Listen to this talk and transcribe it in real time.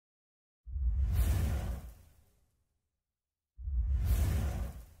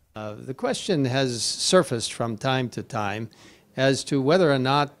The question has surfaced from time to time as to whether or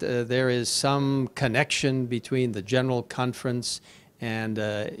not there is some connection between the General Conference and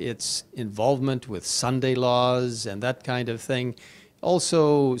its involvement with Sunday laws and that kind of thing.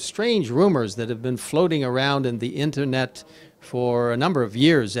 Also, strange rumors that have been floating around in the internet for a number of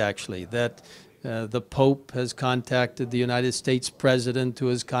years, actually, that the Pope has contacted the United States President, who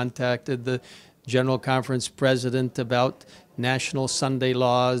has contacted the General Conference President about national Sunday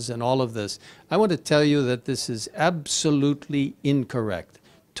laws and all of this. I want to tell you that this is absolutely incorrect,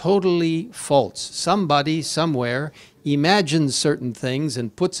 totally false. Somebody, somewhere, imagines certain things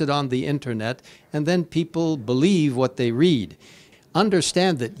and puts it on the internet, and then people believe what they read.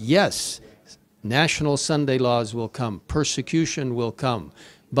 Understand that, yes, national Sunday laws will come, persecution will come,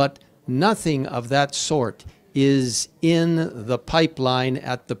 but nothing of that sort is in the pipeline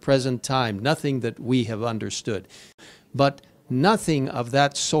at the present time, nothing that we have understood. But nothing of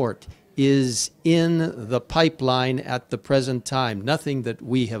that sort is in the pipeline at the present time, nothing that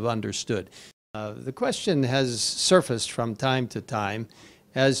we have understood. The question has surfaced from time to time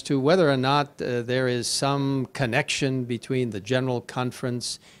as to whether or not there is some connection between the General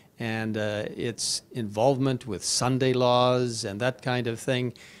Conference and its involvement with Sunday laws and that kind of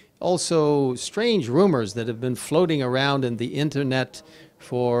thing. Also, strange rumors that have been floating around in the internet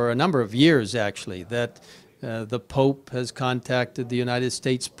for a number of years, actually, that the Pope has contacted the United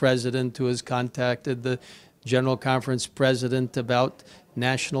States President, who has contacted the General Conference President about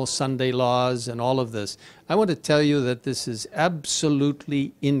national Sunday laws and all of this. I want to tell you that this is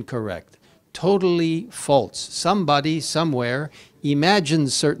absolutely incorrect, totally false. Somebody, somewhere,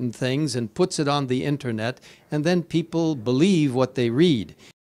 imagines certain things and puts it on the internet, and then people believe what they read.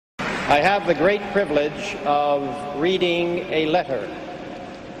 I have the great privilege of reading a letter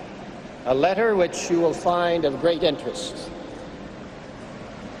which you will find of great interest.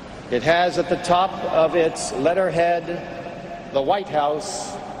 It has at the top of its letterhead, the White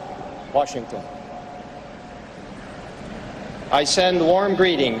House, Washington. I send warm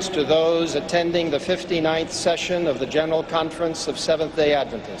greetings to those attending the 59th session of the General Conference of Seventh-day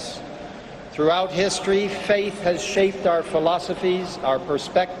Adventists. Throughout history, faith has shaped our philosophies, our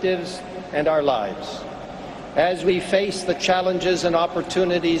perspectives, and our lives. As we face the challenges and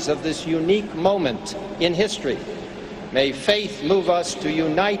opportunities of this unique moment in history, may faith move us to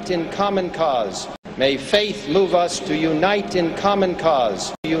unite in common cause. May faith move us to unite in common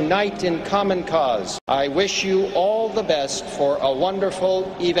cause. Unite in common cause. I wish you all the best for a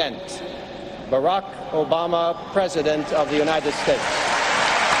wonderful event. Barack Obama, President of the United States.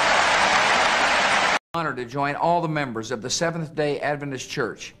 Honor to join all the members of the Seventh-day Adventist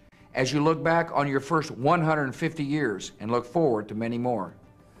Church as you look back on your first 150 years and look forward to many more.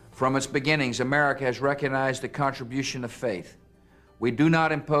 From its beginnings, America has recognized the contribution of faith. We do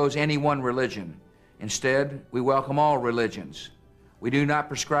not impose any one religion. Instead, we welcome all religions. We do not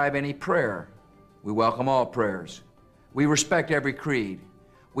prescribe any prayer. We welcome all prayers. We respect every creed.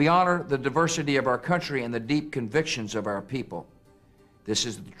 We honor the diversity of our country and the deep convictions of our people. This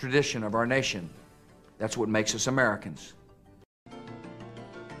is the tradition of our nation. That's what makes us Americans.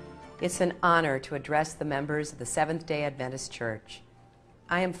 It's an honor to address the members of the Seventh-day Adventist Church.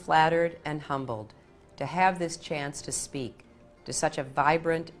 I am flattered and humbled to have this chance to speak to such a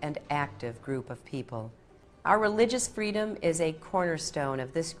vibrant and active group of people. Our religious freedom is a cornerstone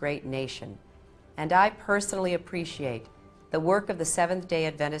of this great nation, and I personally appreciate the work of the Seventh-day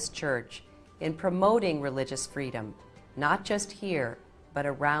Adventist Church in promoting religious freedom, not just here, but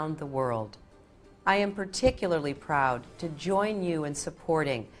around the world. I am particularly proud to join you in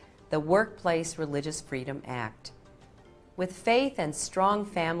supporting the Workplace Religious Freedom Act. With faith and strong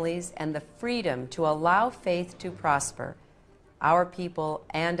families and the freedom to allow faith to prosper, our people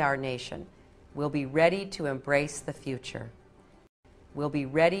and our nation will be ready to embrace the future. We'll be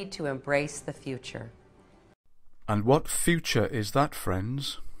ready to embrace the future. And what future is that,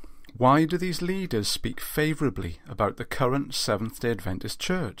 friends? Why do these leaders speak favourably about the current Seventh-day Adventist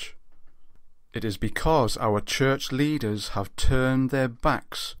Church? It is because our church leaders have turned their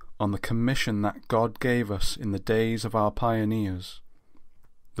backs on the commission that God gave us in the days of our pioneers.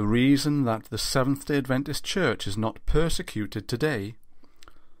 The reason that the Seventh-day Adventist Church is not persecuted today,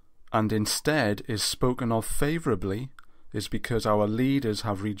 and instead is spoken of favourably, is because our leaders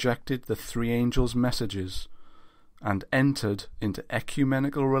have rejected the three angels' messages and entered into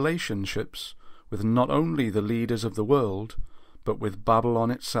ecumenical relationships with not only the leaders of the world, but with Babylon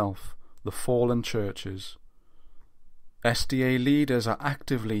itself, the fallen churches. SDA leaders are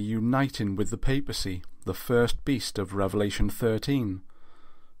actively uniting with the Papacy, the first beast of Revelation 13.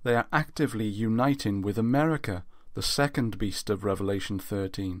 They are actively uniting with America, the second beast of Revelation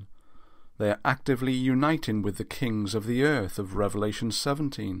 13. They are actively uniting with the kings of the earth of Revelation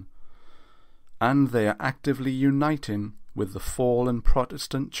 17. And they are actively uniting with the fallen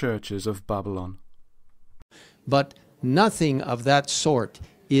Protestant churches of Babylon. But nothing of that sort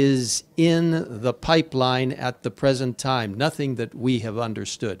is in the pipeline at the present time, nothing that we have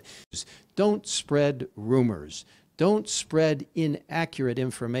understood. Don't spread rumors. Don't spread inaccurate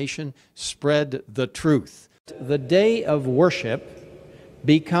information. Spread the truth. The day of worship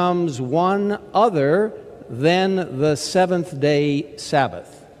becomes one other than the seventh-day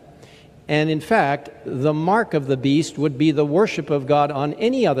Sabbath. And in fact, the mark of the beast would be the worship of God on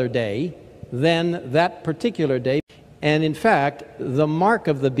any other day than that particular day. And in fact, the mark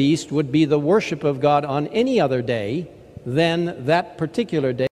of the beast would be the worship of God on any other day than that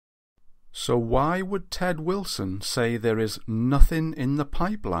particular day. So why would Ted Wilson say there is nothing in the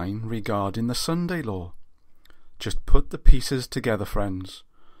pipeline regarding the Sunday law? Just put the pieces together, friends.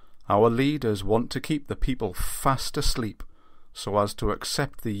 Our leaders want to keep the people fast asleep so as to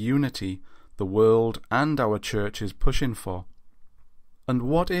accept the unity the world and our church is pushing for. And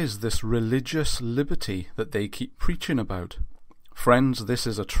what is this religious liberty that they keep preaching about? Friends, this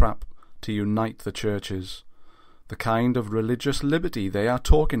is a trap to unite the churches. The kind of religious liberty they are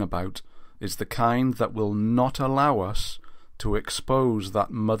talking about is the kind that will not allow us to expose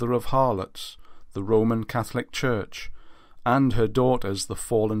that mother of harlots, the Roman Catholic Church, and her daughters, the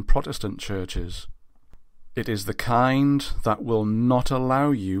fallen Protestant churches. It is the kind that will not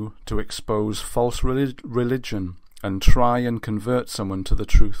allow you to expose false religion and try and convert someone to the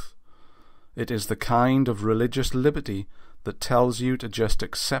truth. It is the kind of religious liberty that tells you to just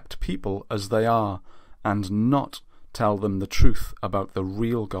accept people as they are and not tell them the truth about the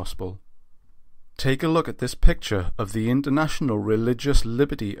real gospel. Take a look at this picture of the International Religious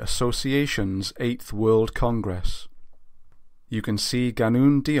Liberty Association's 8th World Congress. You can see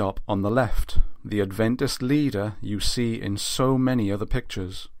Ganoun Diop on the left, the Adventist leader you see in so many other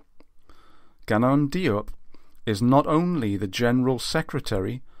pictures. Ganoun Diop is not only the General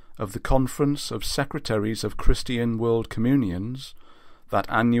Secretary of the Conference of Secretaries of Christian World Communions, that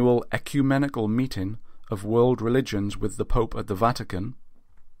annual ecumenical meeting of world religions with the Pope at the Vatican,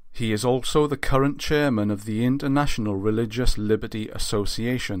 he is also the current chairman of the International Religious Liberty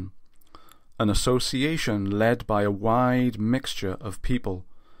Association, an association led by a wide mixture of people,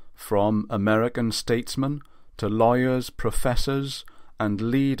 from American statesmen to lawyers, professors, and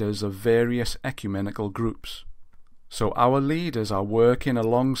leaders of various ecumenical groups. So our leaders are working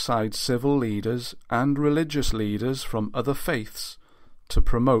alongside civil leaders and religious leaders from other faiths to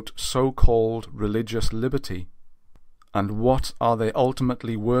promote so-called religious liberty. And what are they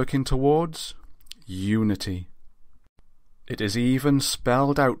ultimately working towards? Unity. It is even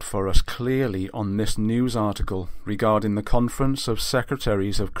spelled out for us clearly on this news article regarding the Conference of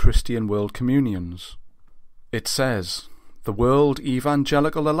Secretaries of Christian World Communions. It says, the World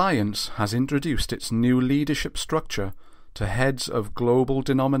Evangelical Alliance has introduced its new leadership structure to heads of global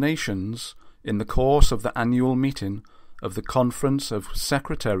denominations in the course of the annual meeting of the Conference of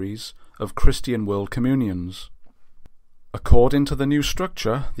Secretaries of Christian World Communions. According to the new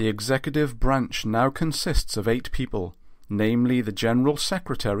structure, the executive branch now consists of 8 people, namely the General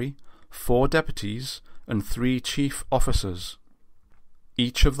Secretary, 4 deputies, and 3 chief officers.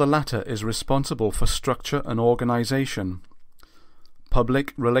 Each of the latter is responsible for structure and organization,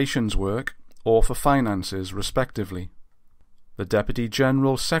 public relations work, or for finances, respectively. The Deputy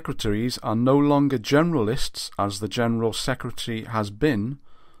General Secretaries are no longer generalists as the General Secretary has been,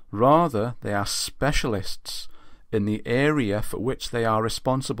 rather they are specialists in the area for which they are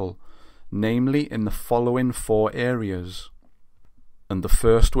responsible, namely in the following 4 areas. And the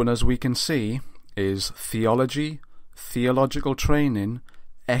first one, as we can see, is theology, theological training,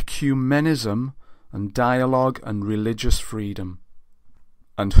 ecumenism, and dialogue and religious freedom.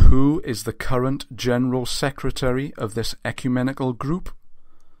 And who is the current General Secretary of this ecumenical group?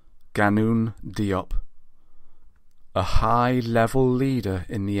 Ganoun Diop, a high-level leader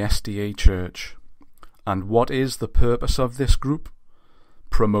in the SDA Church. And what is the purpose of this group?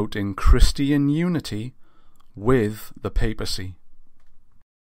 Promoting Christian unity with the Papacy.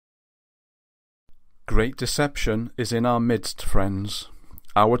 Great deception is in our midst, friends.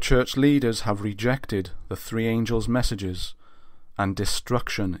 Our church leaders have rejected the 3 angels' messages, and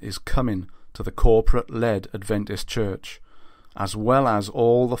destruction is coming to the corporate-led Adventist Church, as well as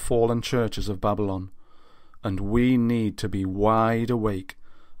all the fallen churches of Babylon, and we need to be wide awake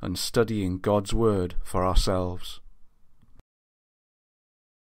and studying God's Word for ourselves.